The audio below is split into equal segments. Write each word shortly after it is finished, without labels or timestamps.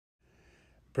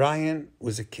Brian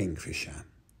was a kingfisher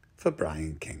for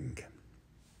Brian King.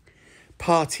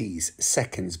 Parties,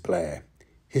 seconds blare,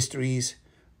 histories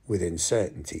with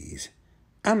uncertainties,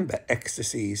 amber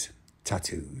ecstasies,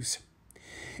 tattoos.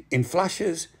 In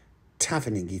flashes,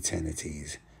 taverning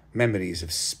eternities, memories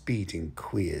of speeding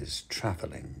queers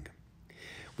travelling.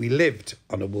 We lived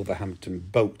on a Wolverhampton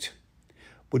boat,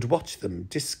 would watch them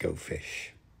disco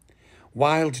fish.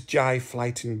 Wild jive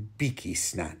flight and beaky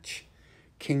snatch,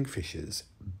 Kingfisher's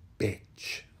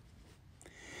bitch.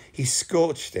 He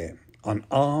scorched it on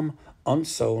arm, on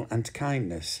soul and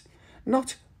kindness,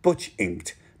 not butch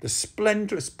inked the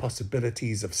splendorous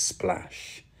possibilities of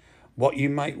splash, what you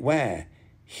might wear,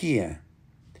 here,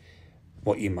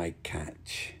 what you might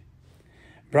catch.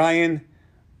 Brian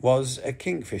was a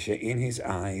kingfisher in his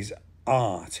eyes,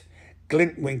 art,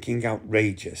 glint-winking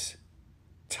outrageous,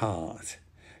 tart,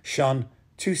 shone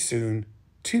too soon,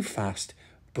 too fast,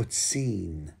 but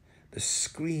seen, the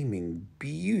screaming,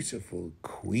 beautiful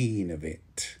queen of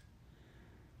it.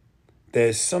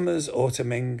 There's summers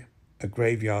autumning, a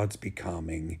graveyard's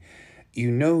becalming.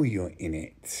 You know you're in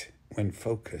it when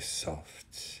focus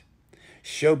softs.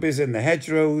 Showbiz in the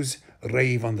hedgerows,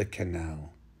 rave on the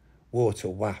canal. Water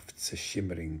wafts a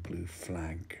shimmering blue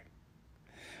flag.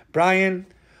 Brian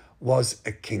was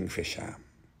a kingfisher,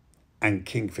 and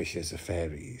kingfishers are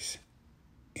fairies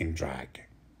in drag.